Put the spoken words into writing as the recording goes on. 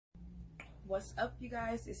What's up, you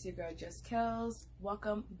guys? It's your girl Jusst Kellz.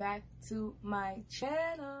 Welcome back to my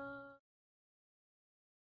channel.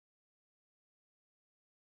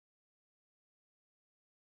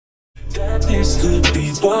 That this could be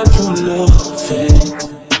what you love.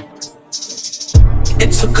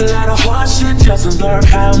 It took a lot of hardship just to learn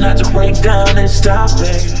how not to break down and stop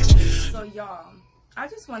it. So y'all, I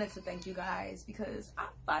just wanted to thank you guys because I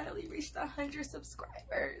finally reached 100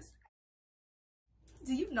 subscribers.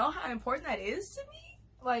 Do you know how important that is to me?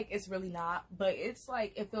 Like, it's really not, but it's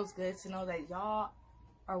like, it feels good to know that y'all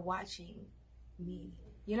are watching me.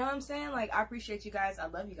 You know what I'm saying? Like, I appreciate you guys. I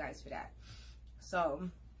love you guys for that. So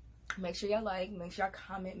make sure y'all like, make sure y'all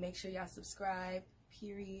comment, make sure y'all subscribe,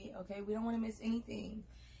 period. Okay, we don't want to miss anything.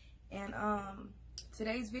 And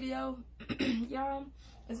today's video, y'all,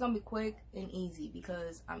 it's gonna be quick and easy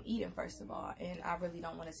because I'm eating, first of all, and I really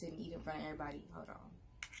don't want to sit and eat in front of everybody. Hold on.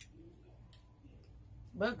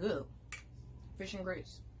 But good. Fish and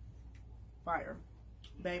grits. Fire.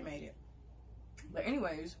 They made it. But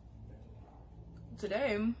anyways,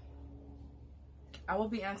 today I will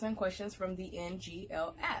be answering questions from the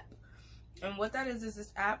NGL app. And what that is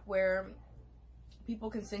this app where people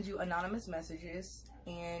can send you anonymous messages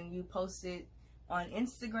and you post it on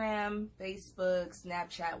Instagram, Facebook,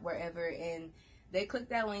 Snapchat, wherever, and they click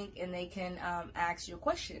that link and they can ask you a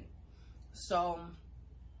question. So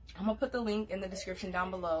I'm gonna put the link in the description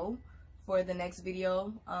down below for the next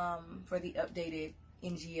video, for the updated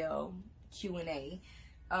NGL Q&A.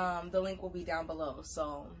 The link will be down below,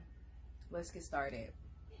 so let's get started.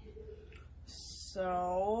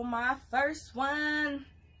 So my first one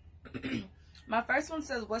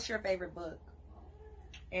says, what's your favorite book?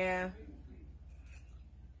 And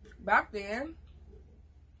back then,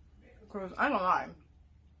 cause I ain't gonna lie,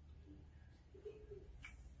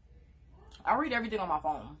 I read everything on my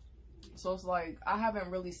phone. So it's like, I haven't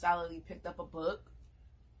really solidly picked up a book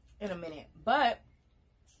in a minute. But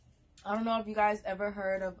I don't know if you guys ever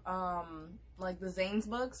heard of like the Zane's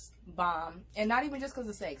books. Bomb. And not even just because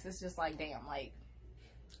of sex. It's just like, damn, like,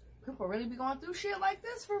 people really be going through shit like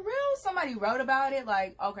this for real? Somebody wrote about it.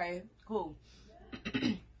 Like, okay, cool.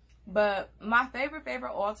 But my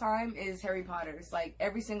favorite all time is Harry Potter's. Like,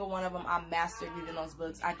 every single one of them, I mastered reading those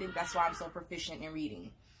books. I think that's why I'm so proficient in reading.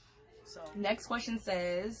 So next question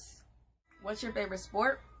says, what's your favorite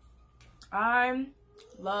sport? I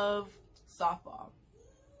love softball.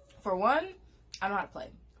 For one, I know how to play.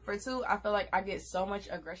 For two, I feel like I get so much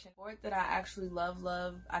aggression for it that I actually love.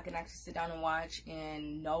 I can actually sit down and watch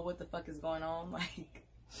and know what the fuck is going on. Like,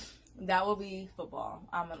 that will be football.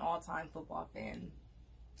 I'm an all-time football fan.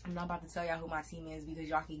 I'm not about to tell y'all who my team is because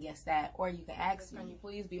y'all can guess that, or you can ask me. Can you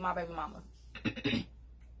please be my baby mama?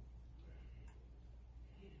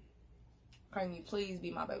 Can you please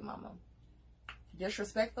be my baby mama?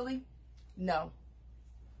 Disrespectfully? No.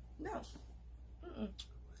 No.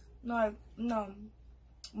 No.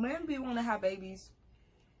 Men be want to have babies.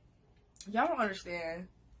 Y'all don't understand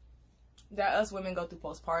that us women go through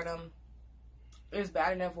postpartum. It's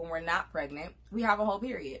bad enough when we're not pregnant. We have a whole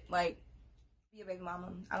period. Like, be a baby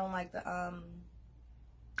mama. I don't like the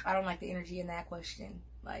energy in that question.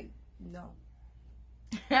 Like, no.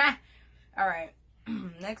 All right.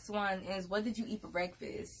 Next one is, what did you eat for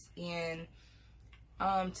breakfast? And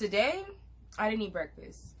today I didn't eat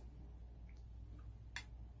breakfast.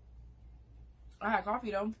 I had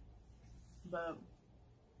coffee though, but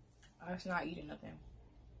I was not eating nothing.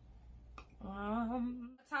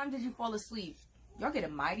 What time did you fall asleep? Y'all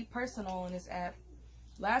getting mighty personal in this app.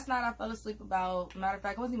 Last night I fell asleep about, matter of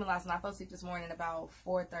fact, it wasn't even last night. I fell asleep this morning about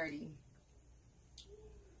 4:30.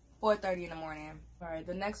 4:30 in the morning. All right,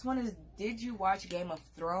 the next one is, did you watch Game of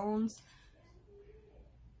Thrones?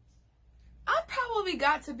 I probably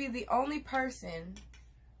got to be the only person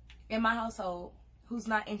in my household who's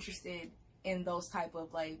not interested in those type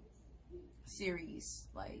of, like, series.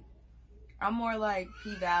 Like, I'm more like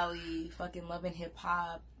P-Valley, fucking Love and Hip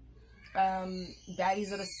Hop,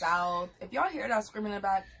 Baddies of the South. If y'all hear that screaming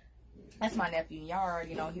about, that's my nephew. Y'all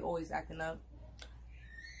already know he always acting up.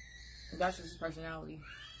 That's just his personality.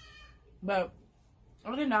 But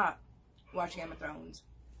I did not watch Game of Thrones.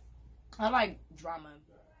 I like drama.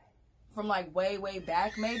 From like way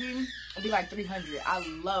back, maybe it'd be like 300. I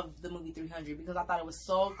loved the movie 300 because I thought it was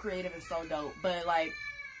so creative and so dope. But like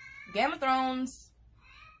Game of Thrones,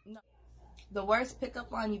 no. The worst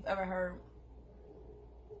pickup line you've ever heard.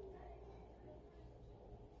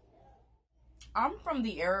 I'm from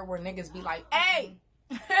the era where niggas be like, hey.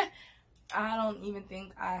 I don't even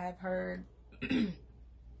think I have heard.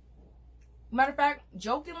 Matter of fact,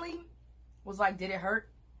 jokingly was like, did it hurt?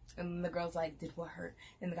 And the girl's like, did what hurt?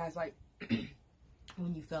 And the guy's like,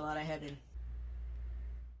 when you fell out of heaven.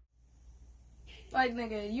 Like,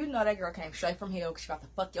 nigga, you know that girl came straight from hell because she about to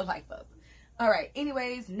fuck your life up. Alright,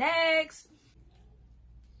 anyways, next.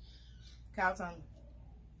 Cow tongue.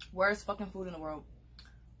 Worst fucking food in the world.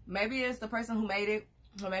 Maybe it's the person who made it,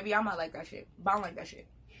 or maybe I might like that shit, but I don't like that shit.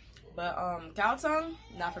 But cow tongue,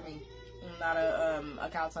 not for me. I'm not a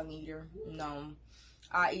cow tongue eater. No,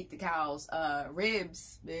 I eat the cow's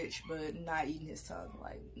ribs, bitch, but not eating his tongue.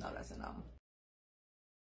 Like, no, that's a no.